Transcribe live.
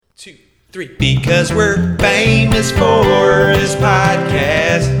2, 3. Because we're famous for this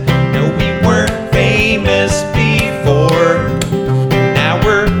podcast. No, we weren't famous before. Now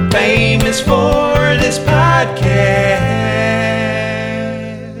we're famous for this podcast.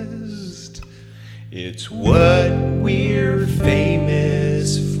 It's what we're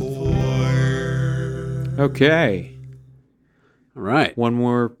famous for. Okay. All right. One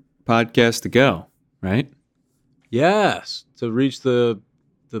more podcast to go, right? Yes. To reach the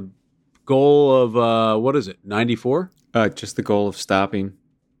goal of, what is it, 94? Just the goal of stopping,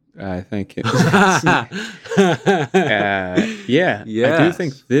 I think. Yeah. Yes. I do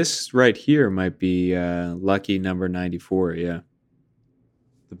think this right here might be lucky number 94, yeah.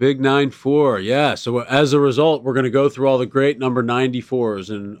 The big 94, yeah. So as a result, we're going to go through all the great number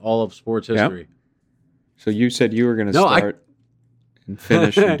 94s in all of sports history. Yep. So you said you were going to start and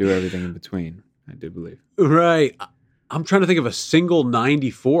finish and do everything in between, I do believe. Right. I'm trying to think of a single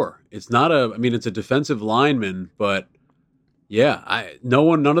 94. It's not it's a defensive lineman, but yeah,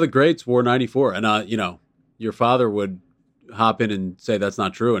 none of the greats wore 94. And, your father would hop in and say that's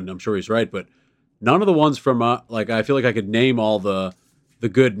not true, and I'm sure he's right, but none of the ones from, I feel like I could name all the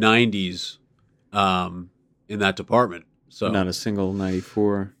good 90s in that department. So Not a single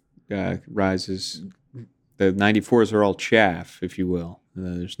 94 rises. The 94s are all chaff, if you will.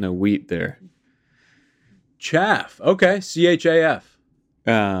 There's no wheat there. Chaff. Okay. CHAF.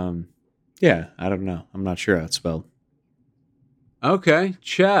 Yeah, I don't know. I'm not sure how it's spelled. Okay.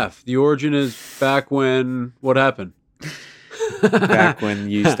 Chaff. The origin is back when, what happened? Back when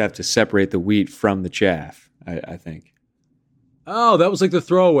you used to have to separate the wheat from the chaff, I think. Oh, that was like the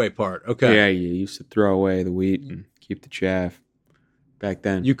throwaway part. Okay. Yeah, you used to throw away the wheat and keep the chaff back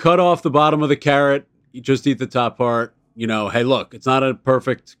then. You cut off the bottom of the carrot. You just eat the top part. Hey, look, it's not a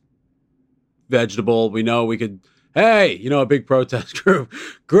perfect vegetable. We know we could, a big protest group,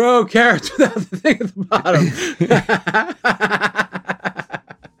 grow carrots without the thing at the bottom.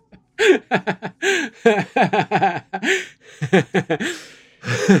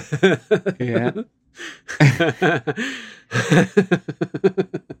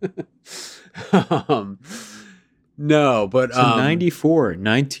 No, but so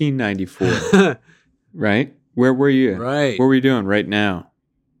 1994, right? Where were you? Right. What were you doing right now?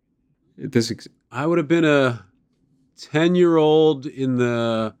 I would have been a 10-year-old in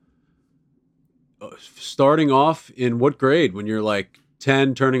the starting off in what grade? When you're like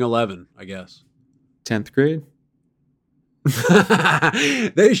 10, turning 11, I guess. 10th grade?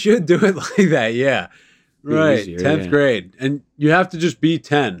 They should do it like that, yeah. Right, easier, 10th grade. And you have to just be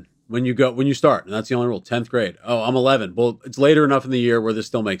 10 when you start. And that's the only rule, 10th grade. Oh, I'm 11. Well, it's later enough in the year where this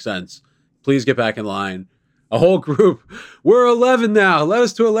still makes sense. Please get back in line. A whole group, we're 11 now. Let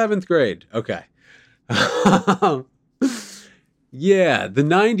us to 11th grade. Okay. Yeah, the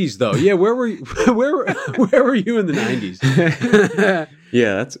 90s though. Yeah, where were you in the 90s?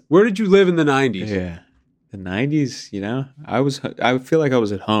 Yeah, where did you live in the 90s? Yeah. The 90s, I feel like I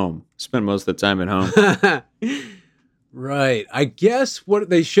was at home. Spent most of the time at home. Right. I guess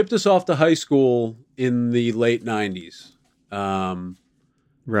they shipped us off to high school in the late 90s.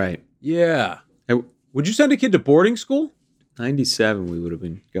 Right. Yeah. Would you send a kid to boarding school? 97, we would have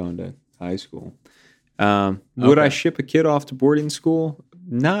been going to high school. Would I ship a kid off to boarding school?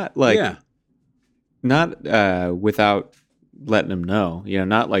 Not without letting them know.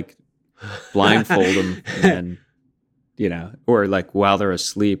 Not like blindfold them and, or like while they're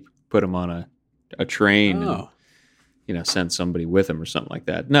asleep, put them on a train and, send somebody with them or something like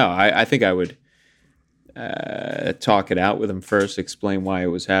that. No, I think I would talk it out with them first, explain why it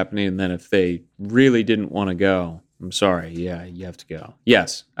was happening, and then if they really didn't want to go, I'm sorry, yeah, you have to go.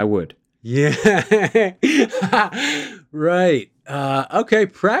 Yes, I would. Yeah. Right. Okay,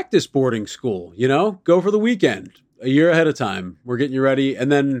 practice boarding school, go for the weekend a year ahead of time. We're getting you ready. And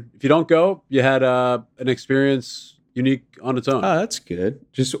then if you don't go, you had an experience unique on its own. Oh, that's good.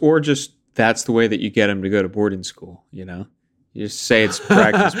 Just that's the way that you get them to go to boarding school, You just say it's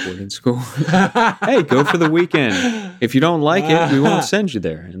practice boarding school. Hey, go for the weekend. If you don't like it, we won't send you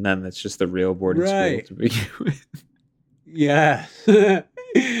there. And then that's just the real boarding school to begin with. Yeah.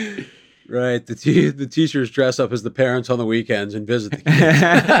 Right. The teachers dress up as the parents on the weekends and visit the kids.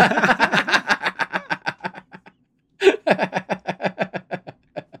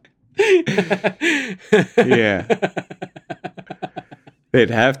 Yeah. They'd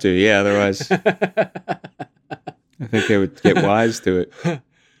have to, yeah. Otherwise, I think they would get wise to it.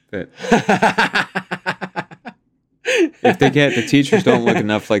 But if the teachers don't look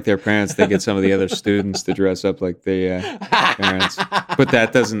enough like their parents, they get some of the other students to dress up like the parents. But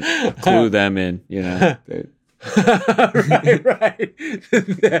that doesn't clue them in, Right.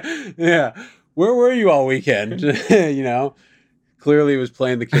 Yeah. Where were you all weekend? Clearly he was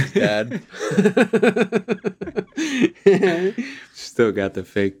playing the kid's dad. Still got the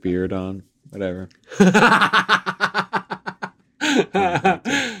fake beard on. Whatever.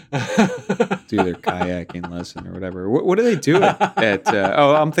 Do their kayaking lesson or whatever. What do they do at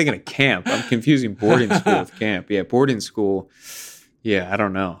I'm thinking of camp. I'm confusing boarding school with camp. Yeah, boarding school. Yeah, I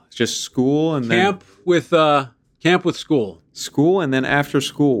don't know. It's just school and camp with school. School and then after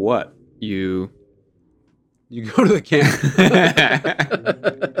school, what? You go to the camp.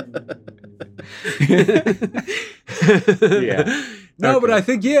 Yeah. No, okay. But I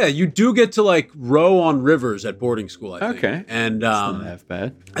think, you do get to like row on rivers at boarding school, I think. Okay. And not half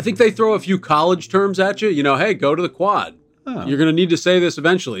bad. I think they throw a few college terms at you. Hey, go to the quad. Oh. You're going to need to say this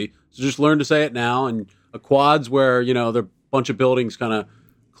eventually. So just learn to say it now. And a quad's where, there are a bunch of buildings kind of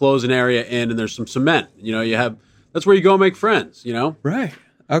close an area in and there's some cement. That's where you go make friends, Right.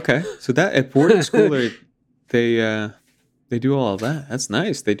 Okay. So that at boarding school, they do all of that. That's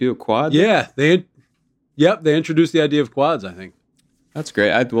nice. They do a quad. Yeah. They introduced the idea of quads, I think. That's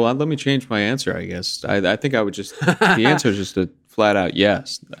great. Let me change my answer, I guess. I think I would just, the answer is just a flat out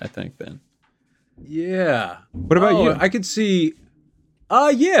yes, I think then. Yeah. What about you? I could see,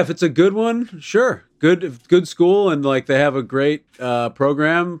 if it's a good one, sure. Good school and like they have a great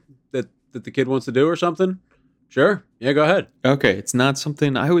program that the kid wants to do or something. Sure. Yeah, go ahead. Okay. It's not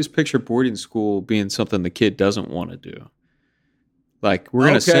something, I always picture boarding school being something the kid doesn't want to do. Like, we're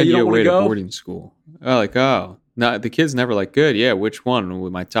going to send you away to boarding school. No, the kid's never like, good, yeah, which one?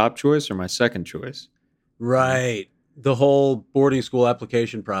 My top choice or my second choice? Right. The whole boarding school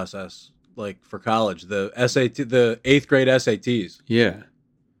application process, like for college, the SAT, the 8th grade SATs. Yeah.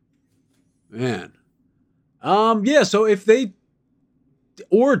 Man. So if they,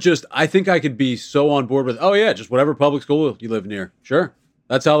 or just, I think I could be so on board with, just whatever public school you live near. Sure.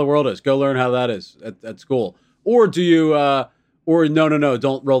 That's how the world is. Go learn how that is at school. Or do you, no,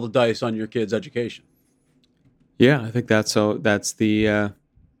 don't roll the dice on your kid's education. Yeah, I think that's the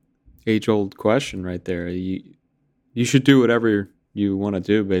age-old question right there. You should do whatever you want to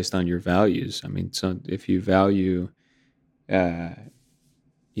do based on your values. I mean, so if you value, equity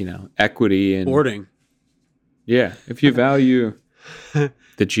and boarding, if you value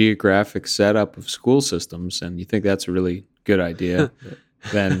the geographic setup of school systems and you think that's a really good idea,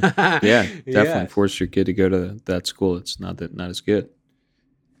 then definitely force your kid to go to that school. It's not as good.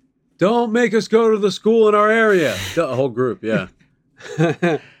 Don't make us go to the school in our area. The whole group, yeah.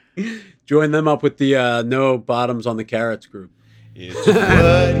 Join them up with the no bottoms on the carrots group. It's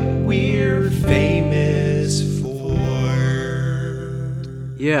what we're famous for.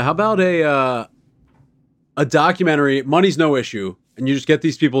 Yeah, how about a documentary, money's no issue, and you just get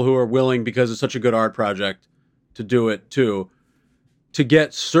these people who are willing, because it's such a good art project, to do it too, to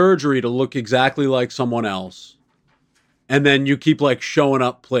get surgery to look exactly like someone else. And then you keep like showing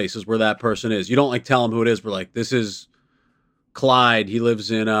up places where that person is. You don't like tell them who it is, but like, this is Clyde. He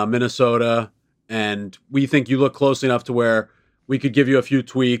lives in Minnesota, and we think you look close enough to where we could give you a few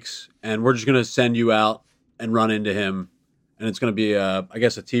tweaks, and we're just going to send you out and run into him. And it's going to be, I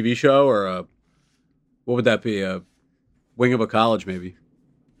guess, a TV show or what would that be? A wing of a college, maybe.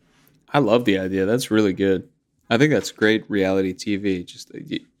 I love the idea. That's really good. I think that's great reality TV. Just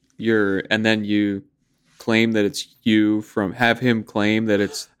and then you claim that it's you have him claim that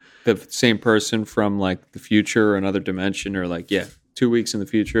it's the same person from like the future or another dimension or 2 weeks in the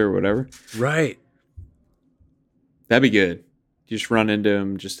future or whatever. Right. That'd be good. You just run into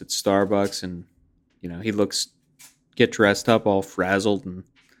him just at Starbucks and, he get dressed up all frazzled and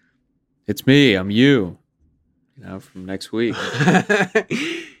it's me, I'm you, from next week.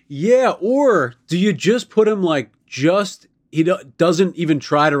 Yeah. Or do you just put him he doesn't even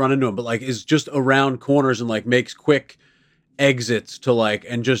try to run into him, but is just around corners and makes quick exits to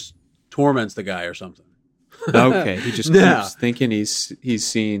and just torments the guy or something. Okay, he just keeps thinking he's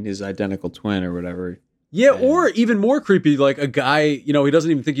seen his identical twin or whatever. Yeah, or even more creepy, a guy, he doesn't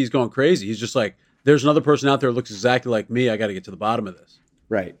even think he's going crazy. He's just there's another person out there who looks exactly like me. I got to get to the bottom of this.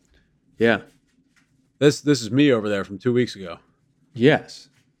 Right. Yeah. This is me over there from 2 weeks ago. Yes.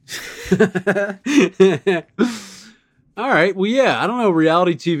 All right. Well, yeah, I don't know,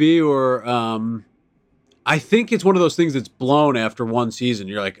 reality TV or I think it's one of those things that's blown after one season.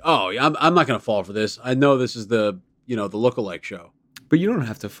 You're like, oh, I'm not going to fall for this. I know this is the lookalike show. But you don't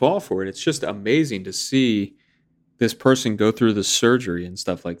have to fall for it. It's just amazing to see this person go through the surgery and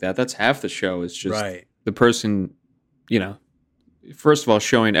stuff like that. That's half the show. It's just the person, first of all,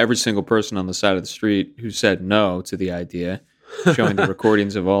 showing every single person on the side of the street who said no to the idea. showing the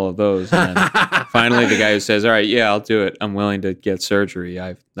recordings of all of those. And then finally, the guy who says, all right, yeah, I'll do it. I'm willing to get surgery. I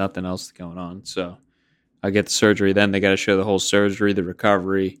have nothing else going on. So I get the surgery. Then they got to show the whole surgery, the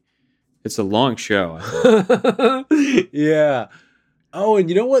recovery. It's a long show. Yeah. Oh, and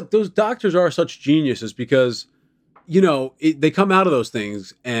you know what? Those doctors are such geniuses because, they come out of those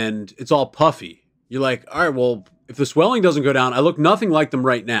things and it's all puffy. You're like, all right, well, if the swelling doesn't go down, I look nothing like them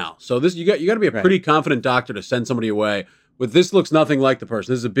right now. So this you got to be a pretty confident doctor to send somebody away with this looks nothing like the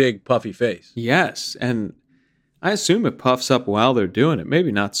person. This is a big puffy face. Yes, and I assume it puffs up while they're doing it.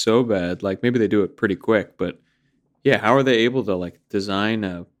 Maybe not so bad. Like maybe they do it pretty quick, but yeah, how are they able to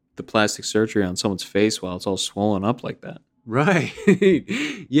design the plastic surgery on someone's face while it's all swollen up like that? Right.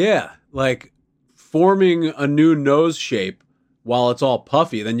 Yeah, like forming a new nose shape while it's all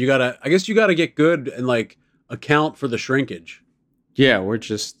puffy. Then you gotta get good and account for the shrinkage. Yeah, or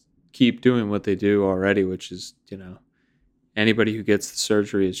just keep doing what they do already, which is, anybody who gets the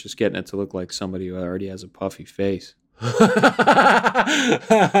surgery is just getting it to look like somebody who already has a puffy face.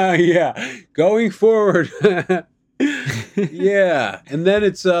 Yeah, going forward. Yeah, and then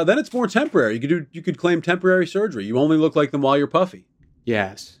it's more temporary. You could claim temporary surgery. You only look like them while you're puffy.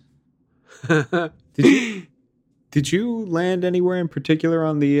 Yes. Did you land anywhere in particular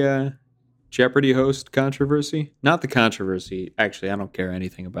on the Jeopardy host controversy? Not the controversy. Actually, I don't care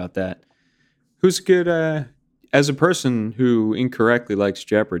anything about that. Who's good as a person who incorrectly likes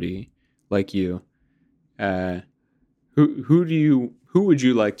Jeopardy, like you? Who would you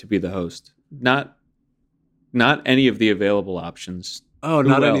like to be the host? Not any of the available options. Oh,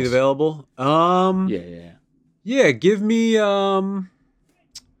 not any available? Yeah, give me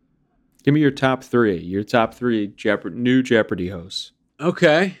your top three. Your top three new Jeopardy hosts.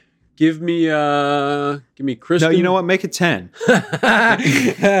 Okay. Give me Kristen. No, you know what? Make it 10.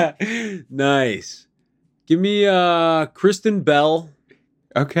 Nice. Give me Kristen Bell.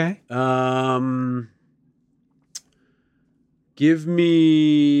 Okay. Give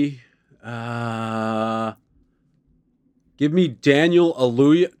me Daniel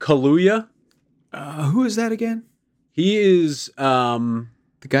Kaluuya. Who is that again? He is the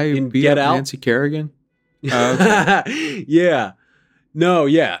guy who beat Get up Out? Nancy Kerrigan. Okay. Yeah. No,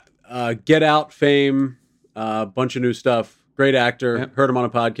 yeah. Get Out fame, bunch of new stuff. Great actor. Yep. Heard him on a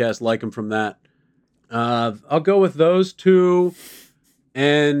podcast. Like him from that. I'll go with those two,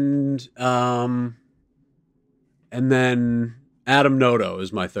 and then Adam Noto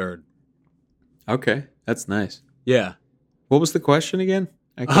is my third. Okay, that's nice. Yeah. What was the question again?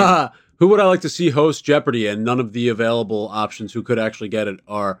 Who would I like to see host Jeopardy? And none of the available options who could actually get it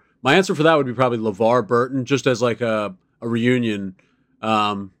are. My answer for that would be probably LeVar Burton, just as a reunion.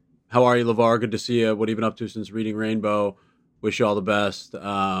 How are you, LeVar? Good to see you. What have you been up to since Reading Rainbow? Wish you all the best.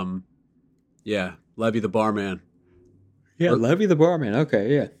 Yeah, Levy the barman. Yeah, Levy the barman.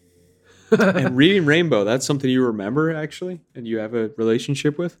 Okay, yeah. And Reading Rainbow, that's something you remember, actually? And you have a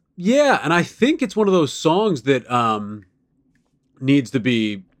relationship with? Yeah, and I think it's one of those songs that needs to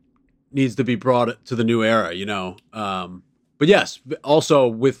be brought to the new era, But yes, also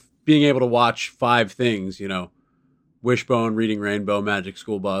with being able to watch 5 things, Wishbone, Reading Rainbow, Magic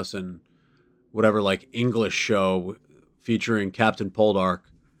School Bus, and whatever English show featuring Captain Poldark.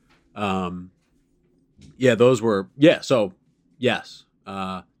 Yeah, those were so yes.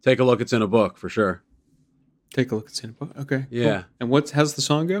 Take a look, it's in a book for sure. Take a look, it's in a book. Okay. Yeah. Cool. And how's the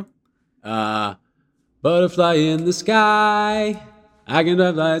song go? Butterfly in the sky, I can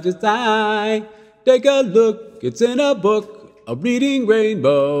fly to die. Take a look, it's in a book, a reading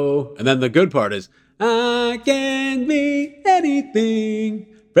rainbow. And then the good part is, I can be anything.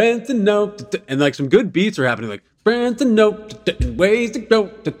 Friends to know, and some good beats are happening, friends to know, ways to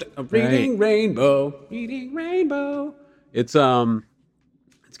go, a reading rainbow, reading rainbow. It's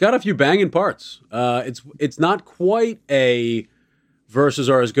got a few banging parts. It's not quite a verses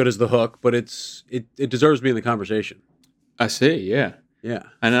are as good as the hook, but it deserves to be in the conversation. I see, yeah. Yeah.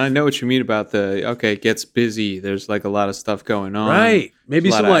 And I know what you mean about it gets busy. There's a lot of stuff going on. Right. Maybe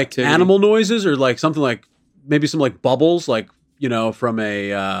some animal noises or something maybe some bubbles, from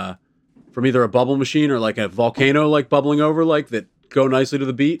either a bubble machine or a volcano bubbling over that go nicely to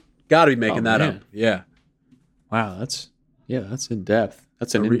the beat. Got to be making that up. Yeah. Wow, that's in depth.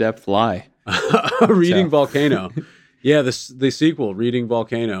 That's an in-depth lie. A reading volcano. Yeah, the sequel, Reading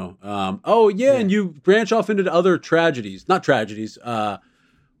Volcano. And you branch off into other tragedies. Not tragedies.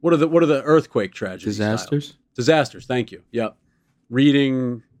 What are the earthquake tragedies? Disasters? Style? Disasters, thank you. Yep.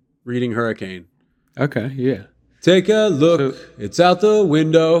 Reading Hurricane. Okay, yeah. Take a look, it's out the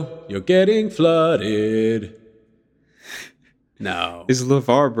window, you're getting flooded. No. Is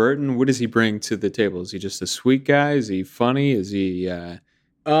LeVar Burton, what does he bring to the table? Is he just a sweet guy? Is he funny? Is he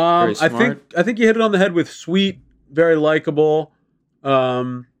very smart? I think you hit it on the head with sweet, very likable.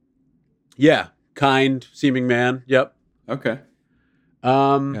 Yeah, kind seeming man. Yep. Okay.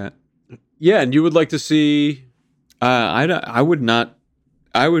 Yeah, and you would like to see I would not.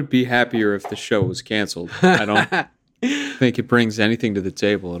 I would be happier if the show was canceled. I don't think it brings anything to the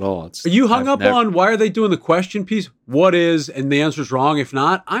table at all. Are you hung up on why are they doing the question piece? What is, and the answer's wrong. If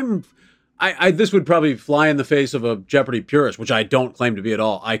not, this would probably fly in the face of a Jeopardy purist, which I don't claim to be at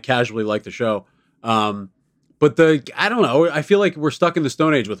all. I casually like the show. But I don't know. I feel like we're stuck in the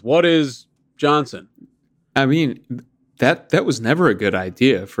Stone Age with what is Johnson. I mean, that was never a good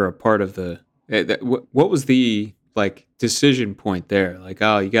idea for a part of the. What was the decision point there? Like,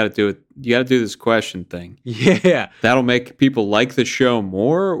 oh, you got to do it. You got to do this question thing. Yeah, that'll make people like the show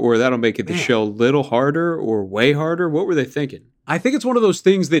more, or that'll make the show a little harder or way harder. What were they thinking? I think it's one of those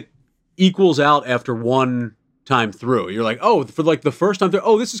things that equals out after one time through. You're like, oh, for the first time through,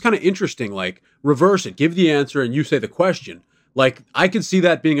 oh, this is kind of interesting. Like, reverse it, give the answer, and you say the question. Like, I could see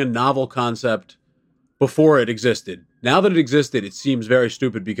that being a novel concept before it existed. Now that it existed, it seems very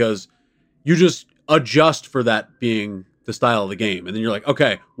stupid because you just adjust for that being the style of the game. And then you're like,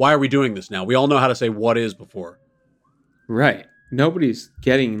 okay, why are we doing this now? We all know how to say what is before. Right. Nobody's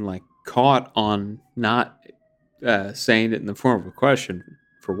getting caught on not saying it in the form of a question,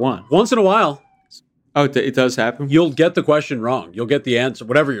 for one. Once in a while. Oh, it does happen? You'll get the question wrong. You'll get the answer,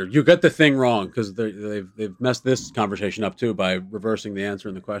 whatever you get the thing wrong, because they've messed this conversation up too by reversing the answer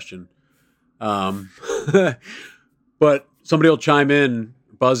in the question. But somebody will chime in,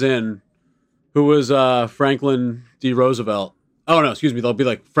 buzz in, who was Franklin D. Roosevelt. Oh, no, excuse me. They'll be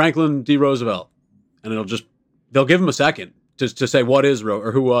like, Franklin D. Roosevelt. And they'll give him a second to say what is,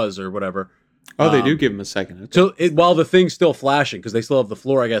 or who was, or whatever. Oh, they do give him a second. Okay. While the thing's still flashing, because they still have the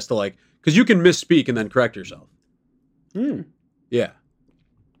floor, I guess, to because you can misspeak and then correct yourself. Yeah.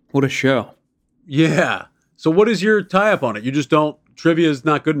 What a show. Yeah. So what is your tie-up on it? You just don't, trivia is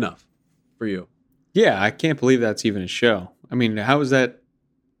not good enough for you. Yeah, I can't believe that's even a show. I mean, how is that?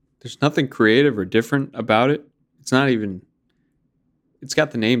 There's nothing creative or different about it. It's not even, it's got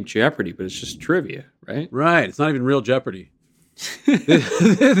the name Jeopardy, but it's just trivia, right? Right. It's not even real Jeopardy.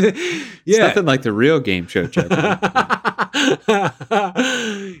 It's nothing like the real game show Jeopardy.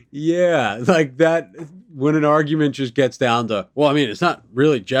 Yeah, like that when an argument just gets down to, well, I mean, it's not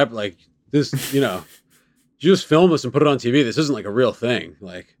really Jeopardy. Like this, you just film this and put it on TV. This isn't like a real thing.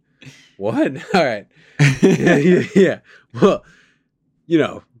 Like, what? All right. Yeah. Well,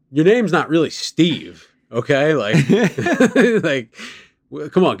 your name's not really Steve. Okay. Like,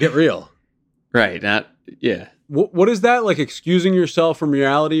 come on, get real. Right. Yeah. What is that? Like excusing yourself from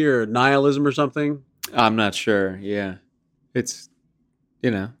reality or nihilism or something? I'm not sure. Yeah. It's,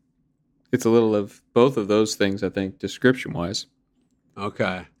 it's a little of both of those things, I think, description wise.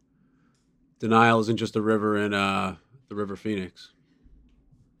 Okay. Denial isn't just a river in the River Phoenix.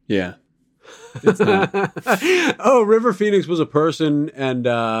 Yeah. It's not. Oh, River Phoenix was a person, and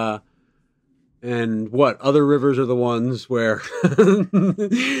what other rivers are the ones where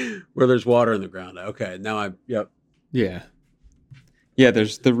where there's water in the ground? Okay, now yep. Yeah.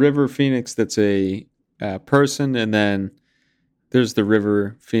 There's the River Phoenix that's a person, and then there's the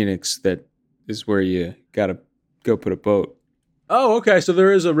River Phoenix that is where you gotta go put a boat. Oh, okay. So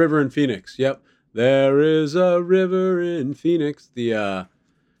there is a river in Phoenix. Yep, there is a river in Phoenix. The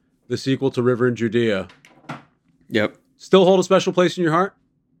sequel to River in Judea. Yep. Still hold a special place in your heart?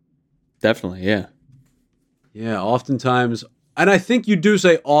 Definitely, yeah. Yeah, oftentimes. And I think you do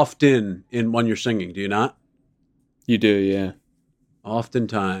say often when you're singing, do you not? You do, yeah.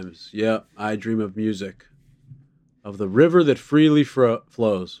 Oftentimes. Yeah, I dream of music. Of the river that freely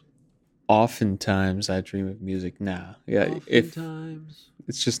flows. Oftentimes I dream of music now. Yeah, oftentimes.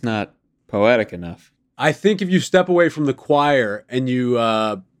 It's just not poetic enough. I think if you step away from the choir and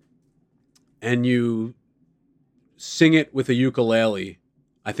you sing it with a ukulele,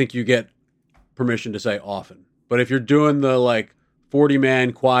 I think you get permission to say often. But if you're doing the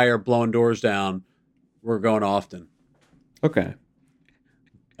 40-man choir blowing doors down, we're going often. Okay.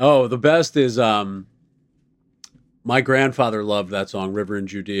 Oh, the best is my grandfather loved that song, River in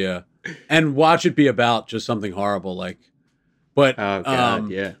Judea, and watch it be about just something horrible but oh God,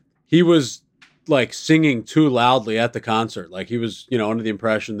 yeah. He was singing too loudly at the concert. He was, under the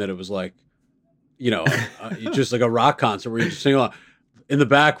impression that it was just like a rock concert where you sing along. In the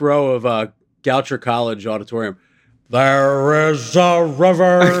back row of Goucher College auditorium, there is a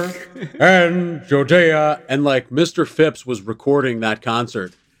river in Judea. And Mr. Phipps was recording that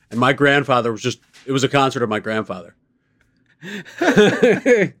concert. And my grandfather it was a concert of my grandfather.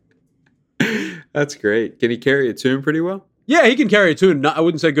 That's great. Can he carry a tune pretty well? Yeah, he can carry a tune. I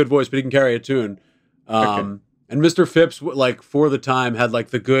wouldn't say good voice, but he can carry a tune. Okay. And Mr. Phipps, like for the time, had like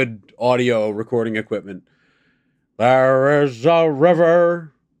the good audio recording equipment. There is a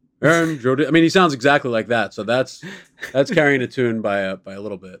river. And Jody. I mean, he sounds exactly like that. So that's carrying a tune by a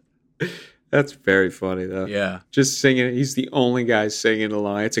little bit. That's very funny, though. Yeah. Just singing. He's the only guy singing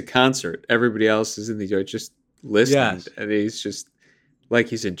along. It's a concert. Everybody else is in the joint just listening. Yes. And he's just like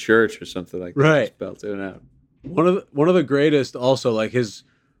he's in church or something like that. Right. Just belting out. One of the greatest also, like his,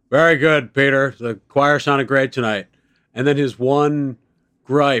 very good, Peter. The choir sounded great tonight. And then his one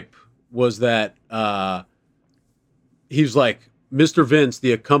gripe was that he's like, Mr. Vince,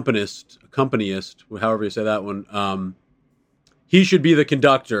 the accompanist, however you say that one, he should be the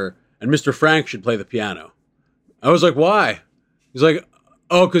conductor and Mr. Frank should play the piano. I was like, why? He's like,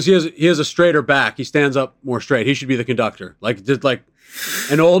 oh, because he has a straighter back. He stands up more straight. He should be the conductor. Like, just like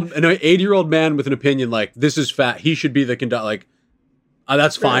an 80-year-old man with an opinion like, this is fat. He should be the conductor. Like,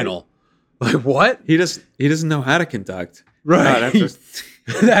 that's final. Like, what? He doesn't know how to conduct. Right. No,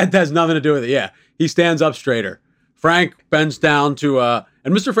 that has nothing to do with it. Yeah. He stands up straighter. Frank bends down to, and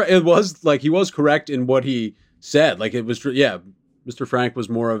Mr. Frank, it was like, he was correct in what he said. Like, it was, yeah, Mr. Frank was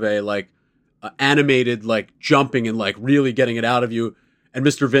more of a, like, animated, like, jumping and, like, really getting it out of you. And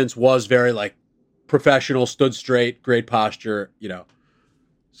Mr. Vince was very, like, professional, stood straight, great posture, you know.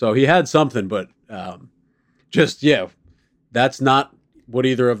 So he had something, but just, yeah, that's not what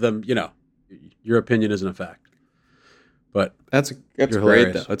either of them, you know, your opinion isn't a fact. But that's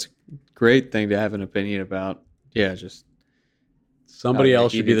great, though. It's a great thing to have an opinion about. Yeah, just somebody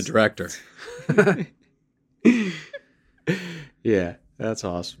else should be the director. Yeah, that's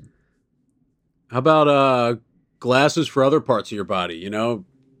awesome. How about glasses for other parts of your body? You know,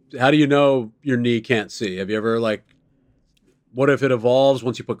 how do you know your knee can't see? Have you ever like, what if it evolves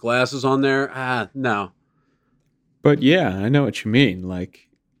once you put glasses on there? No. But yeah, I know what you mean. Like,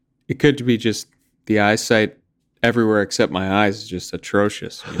 it could be just the eyesight everywhere except my eyes is just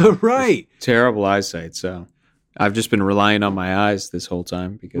atrocious. You know? Right. Just terrible eyesight. So I've just been relying on my eyes this whole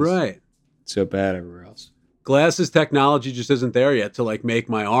time because it's so bad everywhere else. Glasses technology just isn't there yet to like make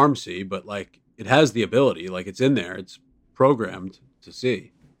my arm see, but like it has the ability, like it's in there. It's programmed to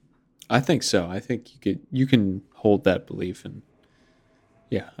see. I think so. I think you can hold that belief, and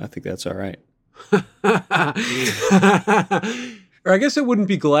yeah, I think that's all right. Or I guess it wouldn't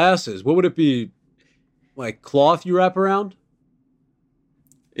be glasses. What would it be? Like cloth you wrap around?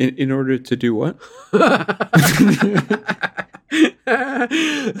 In order to do what?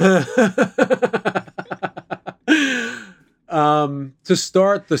 To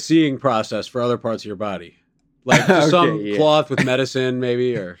start the seeing process for other parts of your body. Like some cloth with medicine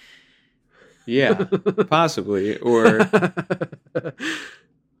maybe, or... Yeah, possibly. Or...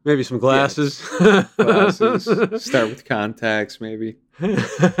 maybe some glasses. Yeah. Glasses. Start with contacts, maybe.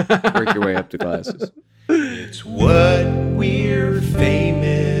 Work your way up to glasses. It's what we're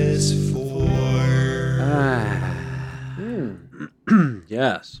famous for.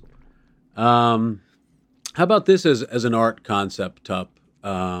 Yes. How about this as an art concept, Tup?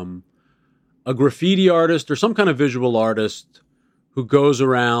 A graffiti artist or some kind of visual artist who goes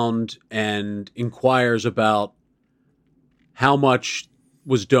around and inquires about how much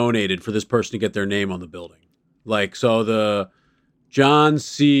was donated for this person to get their name on the building. Like, so the John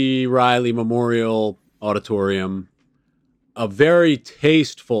C. Riley Memorial Auditorium, a very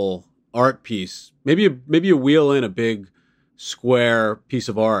tasteful art piece, maybe you wheel in a big square piece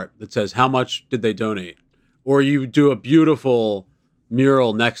of art that says how much did they donate, or you do a beautiful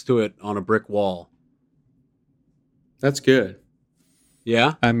mural next to it on a brick wall. That's good.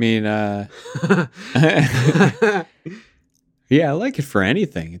 Yeah, I mean, yeah, I like it for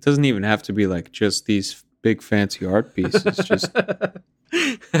anything. It doesn't even have to be like just these big fancy art pieces. Just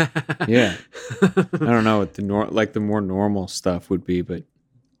yeah, I don't know what the more normal stuff would be, but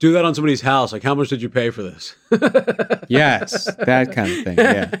do that on somebody's house. Like, how much did you pay for this? Yes, that kind of thing.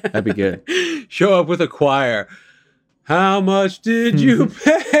 Yeah, that'd be good. Show up with a choir. How much did you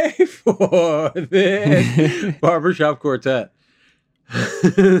pay for this? Barbershop quartet.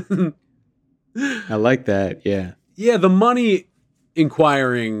 I like that. Yeah. Yeah, the money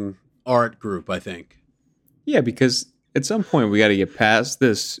inquiring art group, I think. Yeah, because at some point we got to get past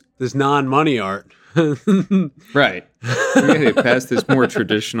this non-money art. Right. We got to get past this more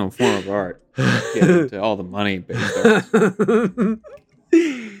traditional form of art. Get into all the money-based art.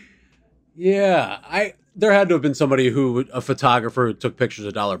 Yeah, there had to have been a photographer who took pictures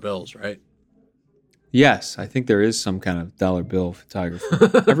of dollar bills, right? Yes, I think there is some kind of dollar bill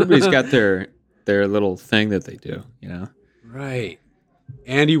photographer. Everybody's got their little thing that they do, you know? Right.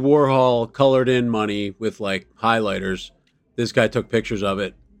 Andy Warhol colored in money with like highlighters. This guy took pictures of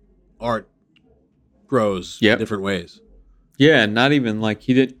it. Art grows in different ways. Yeah, not even like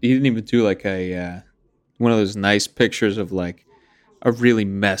he didn't even do like a one of those nice pictures of like a really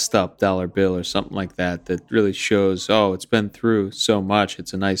messed up dollar bill or something like that really shows, oh, it's been through so much.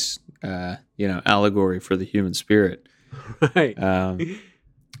 It's a nice allegory for the human spirit. Right.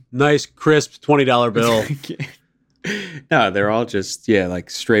 Nice crisp $20 bill. No, they're all just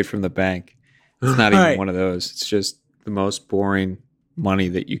like straight from the bank. It's not even one of those. It's just the most boring money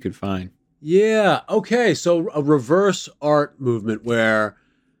that you could find. Yeah. Okay. So a reverse art movement where,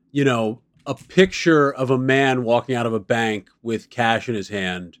 a picture of a man walking out of a bank with cash in his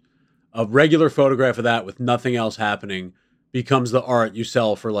hand, a regular photograph of that with nothing else happening becomes the art you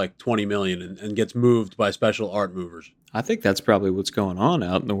sell for like 20 million and gets moved by special art movers. I think that's probably what's going on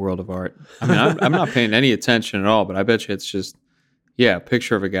out in the world of art. I mean, I'm not paying any attention at all, but I bet you it's just, a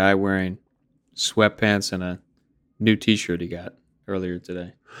picture of a guy wearing sweatpants and a new T-shirt he got earlier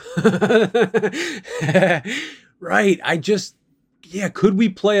today. Right. Could we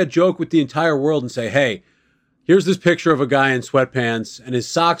play a joke with the entire world and say, hey, here's this picture of a guy in sweatpants and his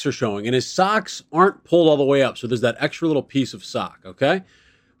socks are showing and his socks aren't pulled all the way up. So there's that extra little piece of sock. Okay.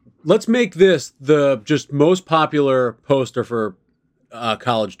 Let's make this the just most popular poster for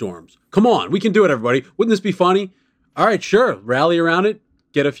college dorms. Come on, we can do it, everybody. Wouldn't this be funny? All right, sure. Rally around it.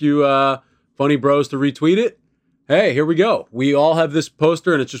 Get a few funny bros to retweet it. Hey, here we go. We all have this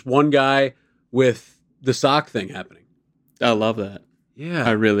poster, and it's just one guy with the sock thing happening. I love that. Yeah.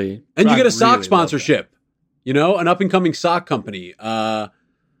 And you get a sock sponsorship. An up-and-coming sock company.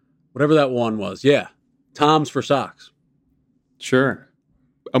 Whatever that one was. Yeah. Tom's for socks. Sure.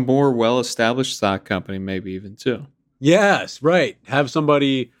 A more well-established stock company, maybe even too. Yes, right. Have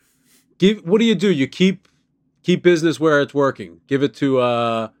somebody what do? You keep business where it's working. Give it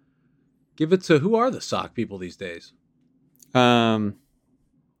to who are the sock people these days? Hanes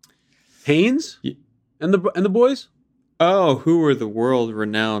and the boys. Oh, who are the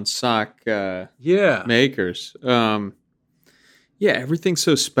world-renowned sock makers? Everything's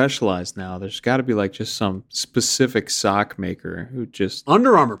so specialized now. There's got to be like just some specific sock maker who just...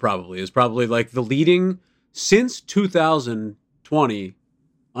 Under Armour is probably like the leading... Since 2020,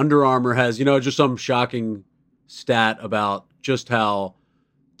 Under Armour has, just some shocking stat about just how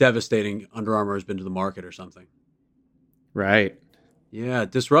devastating Under Armour has been to the market or something. Right. Yeah,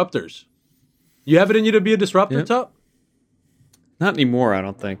 disruptors. You have it in you to be a disruptor, Tup? Not anymore, I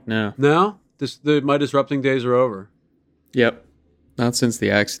don't think, no. No? My disrupting days are over. Yep. Not since the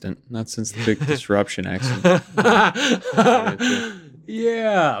accident. Not since the big disruption accident.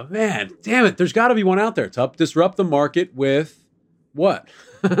 Yeah, man. Damn it. There's got to be one out there, Tup. Disrupt the market with what?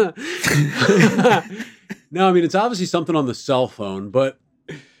 No, I mean, it's obviously something on the cell phone, but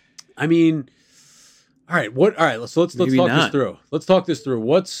I mean, all right, let's talk this through. Let's talk this through.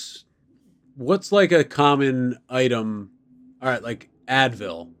 What's like a common item? All right, like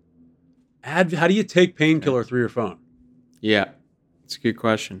Advil. How do you take painkiller through your phone? Yeah. It's a good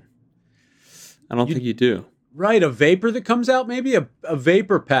question. I don't think you do. Right, a vapor that comes out, maybe a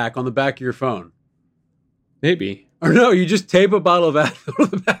vapor pack on the back of your phone. Maybe. Or no, you just tape a bottle of Advil on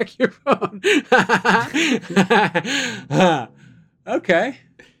the back of your phone. Okay.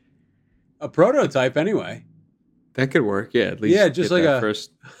 A prototype anyway. That could work, yeah. At least just like a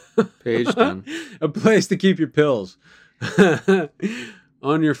first page done. A place to keep your pills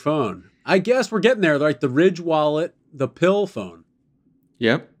on your phone. I guess we're getting there, like the Ridge wallet, the pill phone.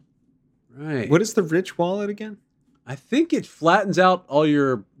 Yep. Right. What is the Ridge wallet again? I think it flattens out all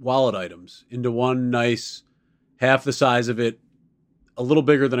your wallet items into one nice, half the size of it, a little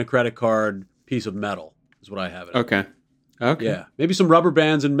bigger than a credit card piece of metal is what I have it. Okay. Yeah. Maybe some rubber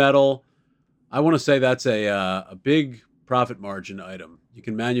bands and metal. I want to say that's a big profit margin item. You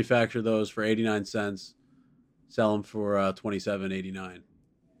can manufacture those for 89 cents, sell them for $27.89,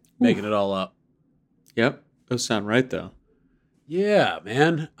 making it all up. Yep. Those sound right, though. Yeah,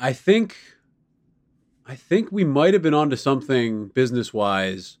 man. I think we might have been onto something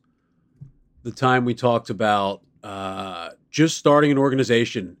business-wise the time we talked about just starting an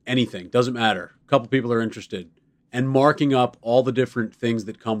organization, anything, doesn't matter. A couple people are interested, and marking up all the different things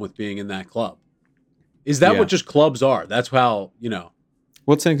that come with being in that club. Is that what just clubs are? That's how,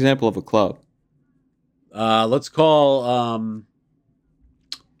 What's an example of a club? Let's call our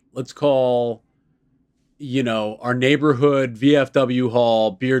neighborhood VFW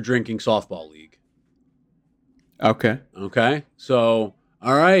hall beer drinking softball league. Okay. So,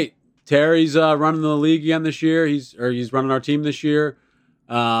 all right, Terry's running the league again this year. He's running our team this year.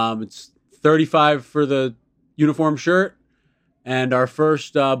 It's $35 for the uniform shirt. And our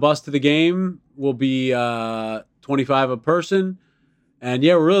first bus to the game will be $25 a person. And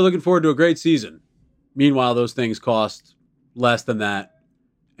yeah, we're really looking forward to a great season. Meanwhile, those things cost less than that.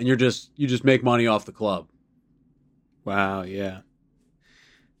 And you just make money off the club. Wow, yeah.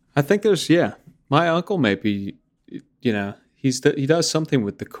 I think my uncle maybe, he does something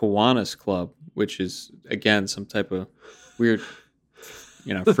with the Kiwanis Club, which is, again, some type of weird,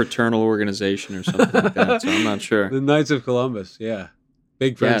 fraternal organization or something like that. So I'm not sure. The Knights of Columbus, yeah.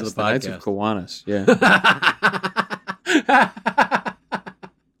 Big friends of the podcast. Knights of Kiwanis, yeah.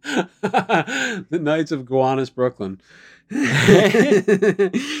 The Knights of Kiwanis, Brooklyn.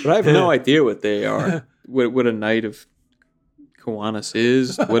 But I have no idea what they are. What a Knight of Kiwanis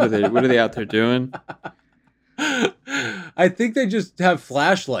is. What are they out there doing? I think they just have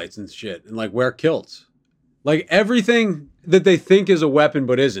flashlights and shit and like wear kilts. Like everything that they think is a weapon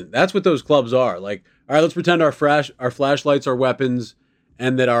but isn't. That's what those clubs are. Like, all right, let's pretend our flashlights are weapons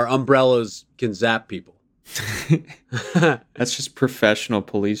and that our umbrellas can zap people. That's just professional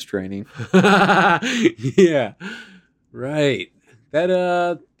police training. Yeah. Right.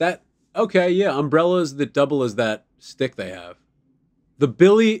 That okay, yeah, umbrellas that double as that stick they have. The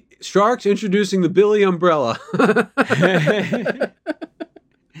Billy Sharks introducing the Billy umbrella. Well,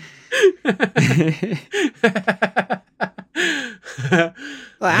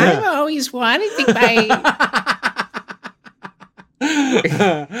 I've always wanted to buy.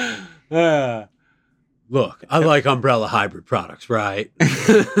 Look, I like Umbrella hybrid products, right?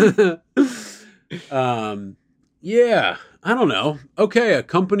 Yeah, I don't know. Okay, a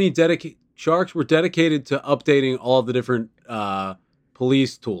company Sharks were dedicated to updating all of the different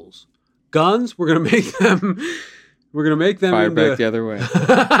police tools. Guns, we're gonna make them. We're gonna make them fire back the other way.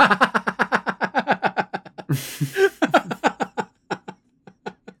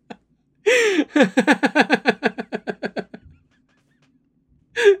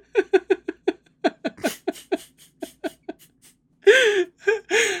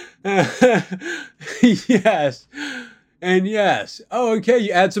 Yes. And yes. Oh, okay.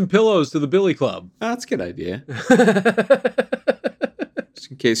 You add some pillows to the Billy Club. Oh, that's a good idea. Just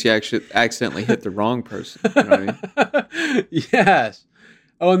in case you actually accidentally hit the wrong person. You know what I mean? Yes.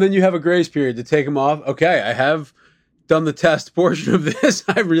 Oh, and then you have a grace period to take them off. Okay, I have done the test portion of this.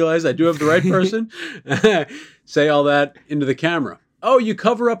 I realize I do have the right person. Say all that into the camera. Oh, you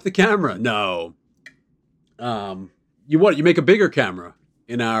cover up the camera. No. You make a bigger camera.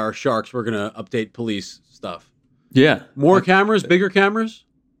 In our Sharks, we're going to update police stuff. Yeah. More cameras, bigger cameras?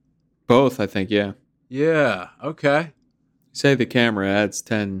 Both, I think, yeah. Yeah, okay. Say the camera adds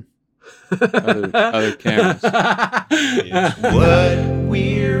 10 other cameras. It's what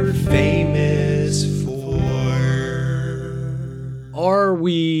we're famous for.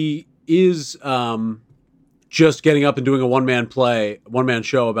 Is just getting up and doing a one-man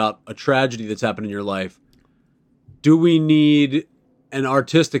show about a tragedy that's happened in your life, do we need an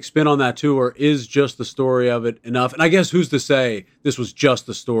artistic spin on that too, or is just the story of it enough? And I guess who's to say this was just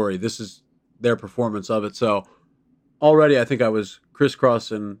the story? This is their performance of it. So already I think I was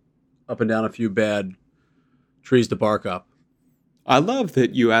crisscrossing up and down a few bad trees to bark up. I love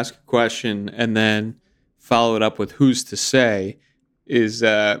that you ask a question and then follow it up with who's to say is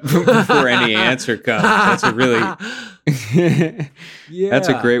before any answer comes. That's a really that's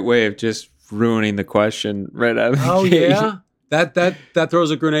a great way of just ruining the question right out of the gate. Yeah? That throws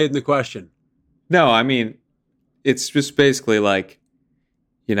a grenade in the question. No, I mean, it's just basically like,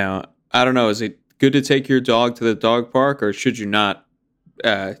 I don't know, is it good to take your dog to the dog park or should you not,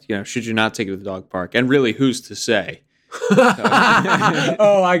 should you not take it to the dog park? And really, who's to say?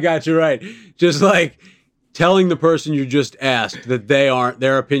 Oh, I got you right. Just like telling the person you just asked that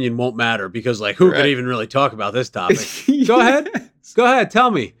their opinion won't matter because like, who could even really talk about this topic? Go ahead,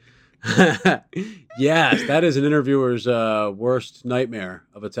 tell me. Yes, that is an interviewer's worst nightmare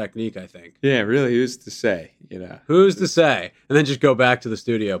of a technique, I think. Yeah, really, who's to say? Who's to say? And then just go back to the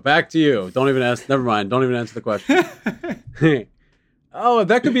studio. Back to you. Don't even ask. Never mind. Don't even answer the question. Oh,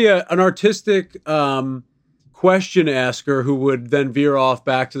 that could be an artistic question asker who would then veer off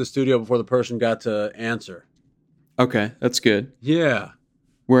back to the studio before the person got to answer. Okay, that's good. Yeah.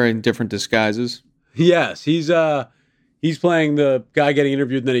 Wearing different disguises. Yes, he's playing the guy getting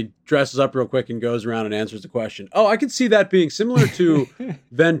interviewed, and then he dresses up real quick and goes around and answers the question. Oh, I could see that being similar to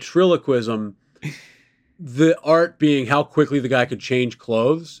ventriloquism. The art being how quickly the guy could change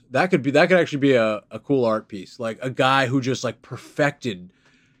clothes. That could actually be a cool art piece. Like a guy who just like perfected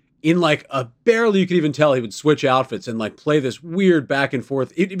in like barely you could even tell he would switch outfits and like play this weird back and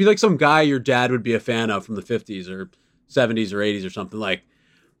forth. It'd be like some guy your dad would be a fan of from the 50s or 70s or 80s or something. Like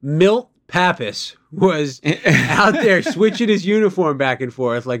Milt Pappas was out there switching his uniform back and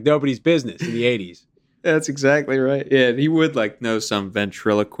forth like nobody's business in the 80s. That's exactly right. Yeah, he would like know some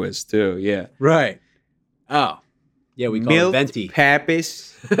ventriloquist too. Yeah. Right. Oh. Yeah, we call Milt him Venti.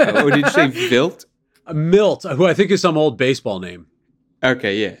 Pappas. Oh, did you say Vilt? Milt, who I think is some old baseball name.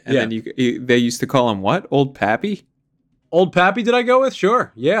 Okay, yeah. And then they used to call him what? Old Pappy? Old Pappy, did I go with?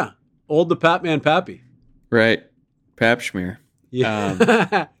 Sure. Yeah. Old the Papman Pappy. Right. Pap Schmear.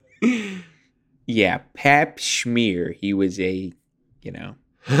 Yeah. Yeah, Pap Schmear. He was a,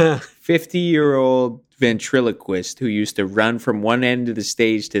 50-year-old ventriloquist who used to run from one end of the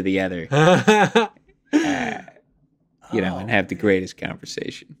stage to the other. And have the greatest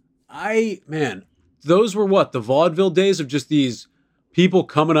conversation. Those were what? The vaudeville days of just these people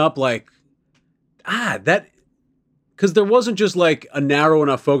coming up like, that, because there wasn't just like a narrow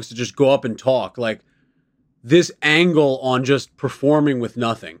enough focus to just go up and talk. Like this angle on just performing with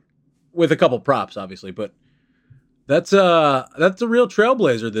nothing, with a couple props, obviously, but that's a real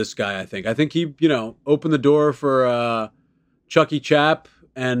trailblazer, this guy, I think. I think he, opened the door for Chucky Chap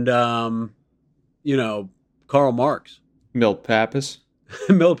and, Karl Marx. Milt Pappas?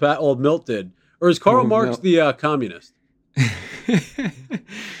 Old Milt did. Or is Karl Marx the communist?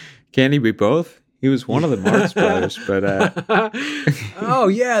 Can he be both? He was one of the Marx brothers, but... Oh,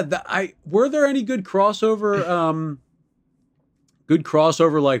 yeah. Were there any good crossover...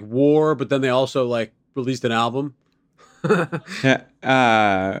 like war, but then they also like released an album? Yeah,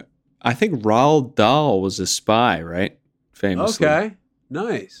 I think Roald Dahl was a spy, right? Famously. Okay,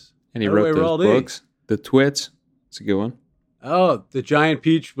 nice. And he wrote those books. The Twits. It's a good one. Oh, the Giant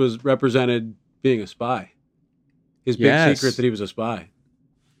Peach was represented being a spy. His big secret that he was a spy.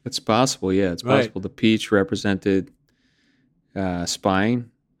 It's possible, yeah. It's possible. The Peach represented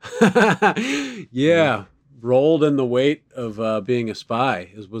spying. Yeah. Rolled in the weight of being a spy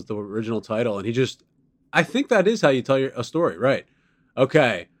was the original title. And I think that is how you tell a story, right?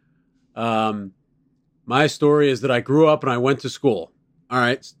 Okay. My story is that I grew up and I went to school. All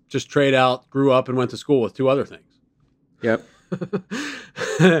right. Just trade out, grew up and went to school with two other things. Yep.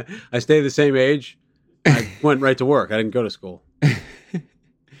 I stayed the same age. I went right to work. I didn't go to school.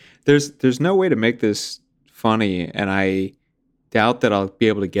 There's no way to make this funny, and I doubt that I'll be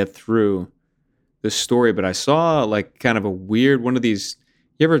able to get through the story, but I saw like kind of a weird one of these.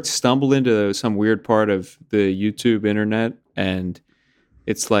 You ever stumble into some weird part of the YouTube internet and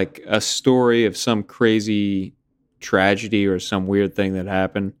it's like a story of some crazy tragedy or some weird thing that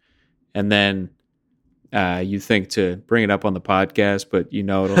happened, and then you think to bring it up on the podcast, but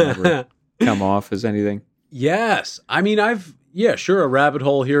it'll never come off as anything. Yes. I mean, sure, a rabbit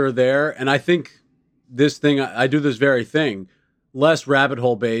hole here or there, and I think this thing, I do this very thing, less rabbit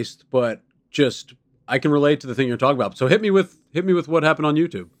hole based, but just I can relate to the thing you're talking about. So hit me with what happened on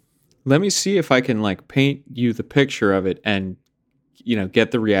YouTube. Let me see if I can like paint you the picture of it and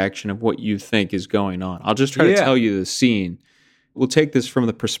get the reaction of what you think is going on. I'll just try to tell you the scene. We'll take this from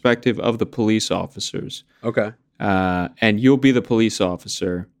the perspective of the police officers. Okay. And you'll be the police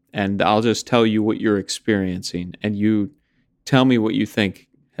officer, and I'll just tell you what you're experiencing, and you tell me what you think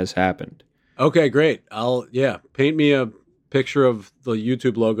has happened. Okay, great. Paint me a picture of the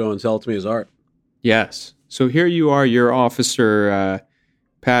YouTube logo and sell it to me as art. Yes. So here you are, your officer,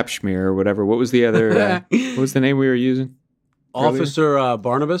 Pap Schmear or whatever. What was the other? What was the name we were using? Officer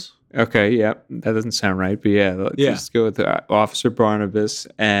Barnabas. Okay, yeah, that doesn't sound right, but let's just go with Officer Barnabas.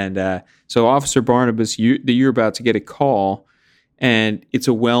 And so, Officer Barnabas, you're about to get a call, and it's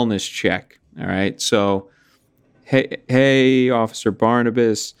a wellness check. All right, so hey, Officer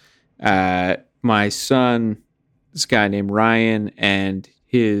Barnabas, my son, this guy named Ryan, and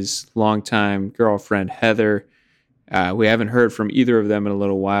his longtime girlfriend Heather. We haven't heard from either of them in a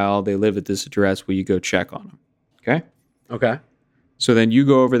little while. They live at this address. Will you go check on them? Okay. Okay. So then you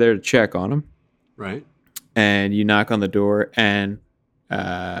go over there to check on him. Right. And you knock on the door, and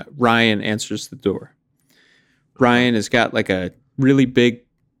Ryan answers the door. Ryan has got like a really big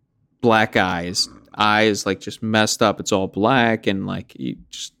black eyes like just messed up. It's all black, and like he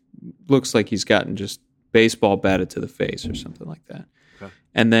just looks like he's gotten just baseball batted to the face or something like that. Okay.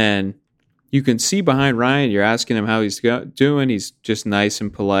 And then you can see behind Ryan, you're asking him how he's doing. He's just nice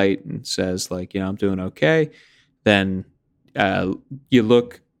and polite and says like, I'm doing okay. Then you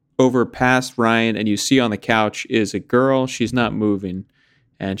look over past Ryan and you see on the couch is a girl. She's not moving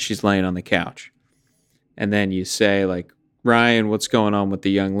and she's laying on the couch. And then you say like, Ryan, what's going on with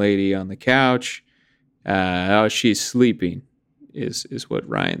the young lady on the couch? She's sleeping is what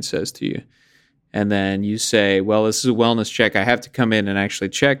Ryan says to you. And then you say, well, this is a wellness check. I have to come in and actually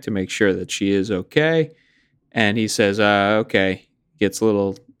check to make sure that she is okay. And he says, okay. gets a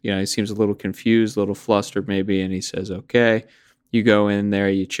little, he seems a little confused, a little flustered maybe, and he says, okay. You go in there,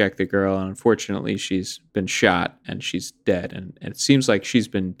 you check the girl, and unfortunately she's been shot and she's dead. And it seems like she's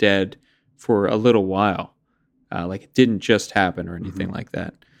been dead for a little while. Like it didn't just happen or anything like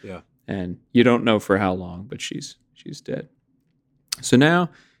that. Yeah. And you don't know for how long, but she's dead. So now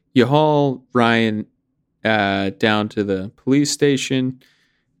you haul Ryan down to the police station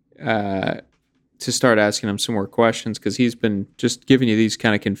to start asking him some more questions because he's been just giving you these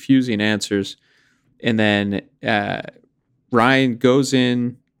kind of confusing answers. And then Ryan goes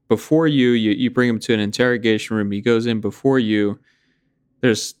in before you. You bring him to an interrogation room. He goes in before you.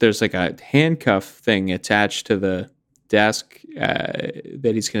 There's like a handcuff thing attached to the desk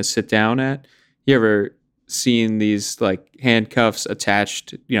that he's going to sit down at. You ever seen these like handcuffs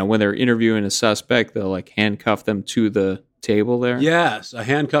attached? When they're interviewing a suspect, they'll like handcuff them to the table there. Yes, a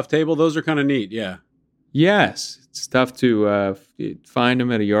handcuff table. Those are kind of neat. Yeah. Yes, it's tough to find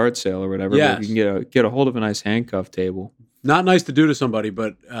them at a yard sale or whatever. Yes. But you can get a hold of a nice handcuff table. Not nice to do to somebody,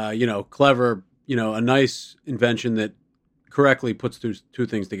 but clever. A nice invention that correctly puts two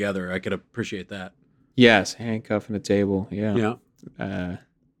things together. I could appreciate that. Yes, handcuffing a table. Yeah. Yeah.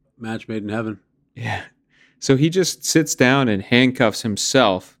 Match made in heaven. Yeah. So he just sits down and handcuffs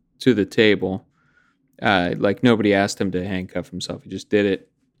himself to the table. Like nobody asked him to handcuff himself. He just did it.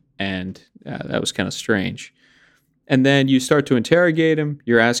 And that was kind of strange. And then you start to interrogate him.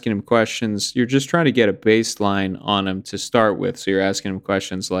 You're asking him questions. You're just trying to get a baseline on him to start with. So you're asking him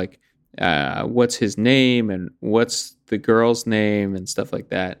questions like, what's his name and what's the girl's name and stuff like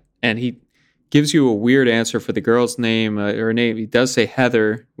that. And he gives you a weird answer for the girl's name. Her name, he does say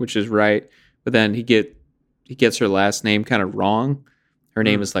Heather, which is right. But then he gets her last name kind of wrong. Her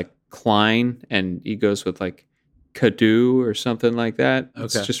name is like Klein, and he goes with like Cadu or something like that. Okay.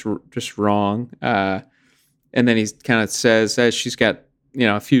 It's just wrong. And then he kind of says that she's got,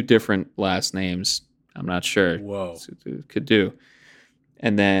 a few different last names. I'm not sure. Whoa. Cadu.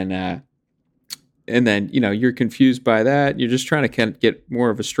 And then, you're confused by that. You're just trying to kind of get more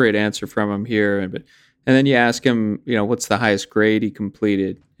of a straight answer from him here. And then you ask him, what's the highest grade he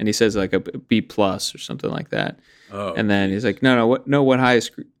completed? And he says like a B+ or something like that. Oh, and then he's like,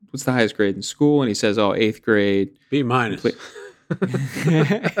 what's the highest grade in school? And he says, 8th grade. B-.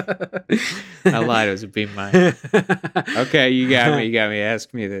 I lied. It was a B-. Okay, you got me.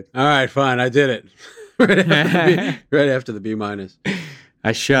 Ask me that. All right, fine. I did it. right after the B-.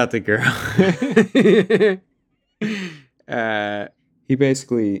 I shot the girl. He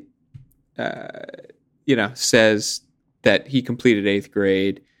basically, says that he completed 8th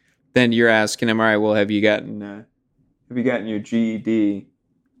grade. Then you're asking him, all right, well, have you gotten your GED?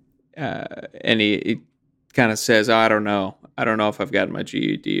 And he kind of says, I don't know. I don't know if I've gotten my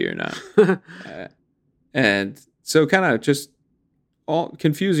GED or not. And so kind of just all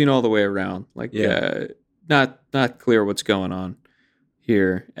confusing all the way around. Like, not clear what's going on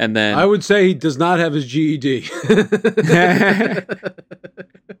here. And then I would say he does not have his GED.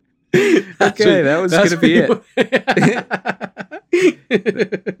 Okay, that was going to be it.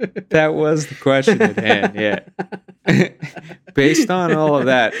 That was the question at hand, yeah. Based on all of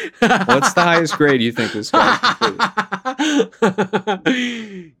that, what's the highest grade you think this guy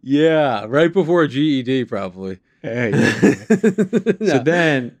completed? Yeah, right before GED, probably. Yeah. So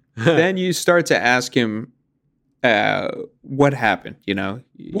then you start to ask him what happened,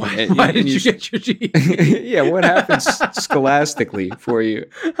 Why did you get your GED? Yeah, what happened scholastically for you?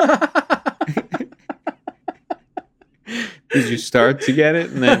 Did you start to get it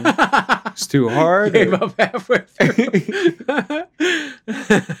and then it's too hard? Gave up halfway through.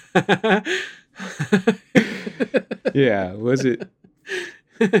 Yeah, was it?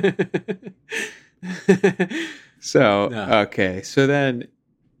 So, okay. So then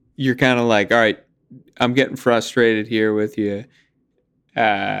you're kind of like, all right, I'm getting frustrated here with you.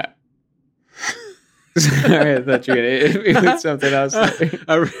 Sorry, I thought you were going to hit me with something else.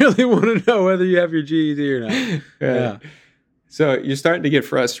 I really want to know whether you have your GED or not. Yeah. So you're starting to get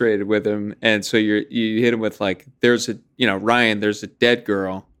frustrated with him, and so you hit him with like, Ryan, there's a dead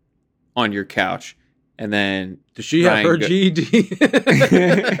girl on your couch, and then does she have her GED?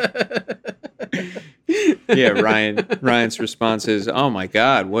 Yeah, Ryan's response is, "Oh my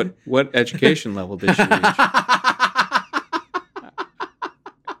God, what education level did she reach?"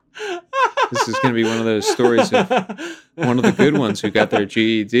 This is going to be one of those stories of one of the good ones who got their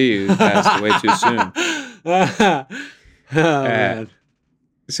GED who passed away too soon. Oh, man.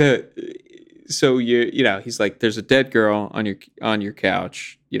 So he's like, there's a dead girl on your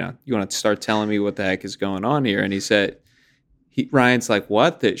couch. You want to start telling me what the heck is going on here? And he said, Ryan's like,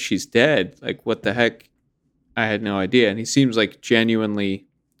 what? That she's dead? Like, what the heck? I had no idea. And he seems like genuinely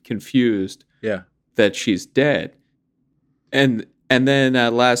confused that she's dead. And then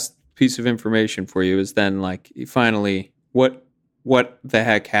last piece of information for you is then like finally what the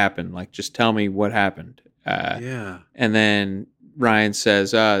heck happened? Like just tell me what happened. And then Ryan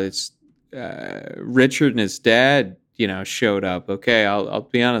says, it's Richard and his dad, showed up. Okay, I'll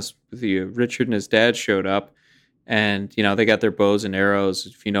be honest with you. Richard and his dad showed up, and they got their bows and arrows.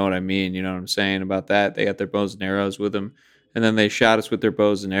 If you know what I mean, you know what I'm saying about that. They got their bows and arrows with them, and then they shot us with their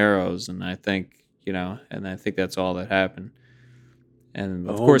bows and arrows. And I think that's all that happened. And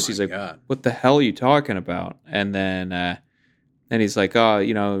of course he's like, God. What the hell are you talking about? And then he's like,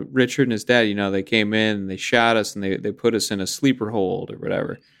 Richard and his dad, they came in and they shot us and they put us in a sleeper hold or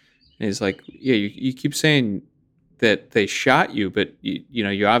whatever. And he's like, yeah, you keep saying that they shot you, but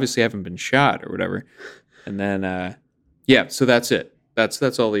you obviously haven't been shot or whatever. And then, so that's it.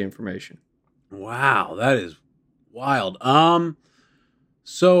 That's all the information. Wow. That is wild.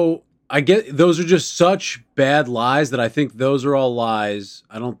 So I get those are just such bad lies that I think those are all lies.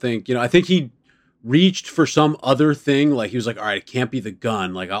 I don't think, I think he reached for some other thing. Like he was like, all right, it can't be the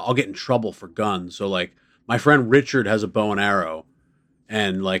gun. Like I'll get in trouble for guns. So like my friend Richard has a bow and arrow,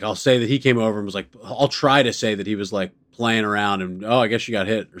 and like I'll say that he came over and was like, I'll try to say that he was like playing around and, I guess you got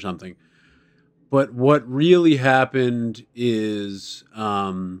hit or something. But what really happened is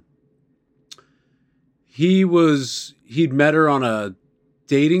he'd met her on a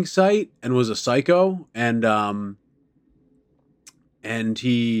dating site and was a psycho, and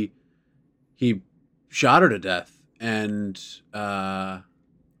he shot her to death, and the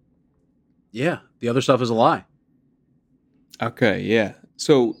other stuff is a lie. Okay, yeah.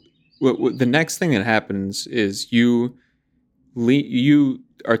 So the next thing that happens is you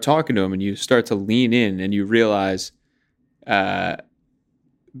are talking to him and you start to lean in and you realize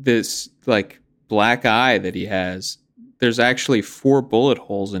this like black eye that he has. There's actually 4 bullet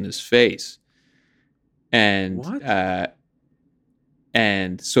holes in his face. And what?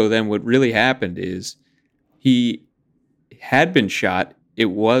 And so then what really happened is he had been shot.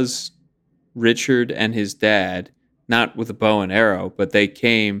 It was Richard and his dad, not with a bow and arrow, but they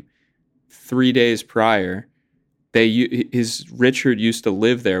came 3 days prior. Richard used to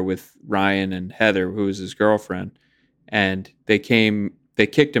live there with Ryan and Heather, who was his girlfriend, and they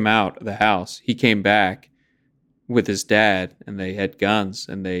kicked him out of the house. He came back with his dad, and they had guns,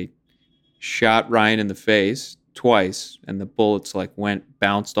 and they shot Ryan in the face twice, and the bullets like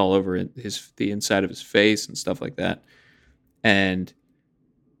bounced all over the inside of his face and stuff like that. And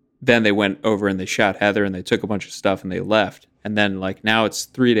then they went over and they shot Heather, and they took a bunch of stuff and they left. And then like now it's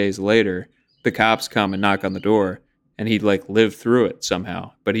 3 days later, the cops come and knock on the door, and he like lived through it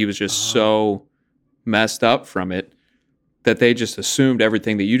somehow. But he was just so messed up from it that they just assumed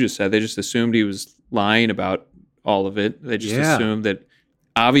everything that you just said. They just assumed he was lying about all of it. They just assumed that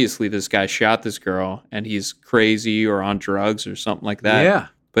obviously this guy shot this girl and he's crazy or on drugs or something like that. Yeah.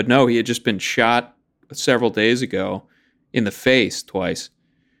 But no, he had just been shot several days ago in the face twice.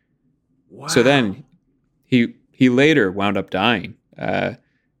 Wow. So then he later wound up dying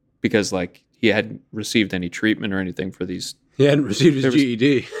because like he hadn't received any treatment or anything for these. He hadn't received his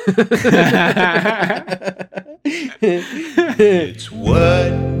GED. It's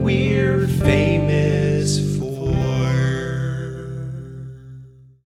what we're famous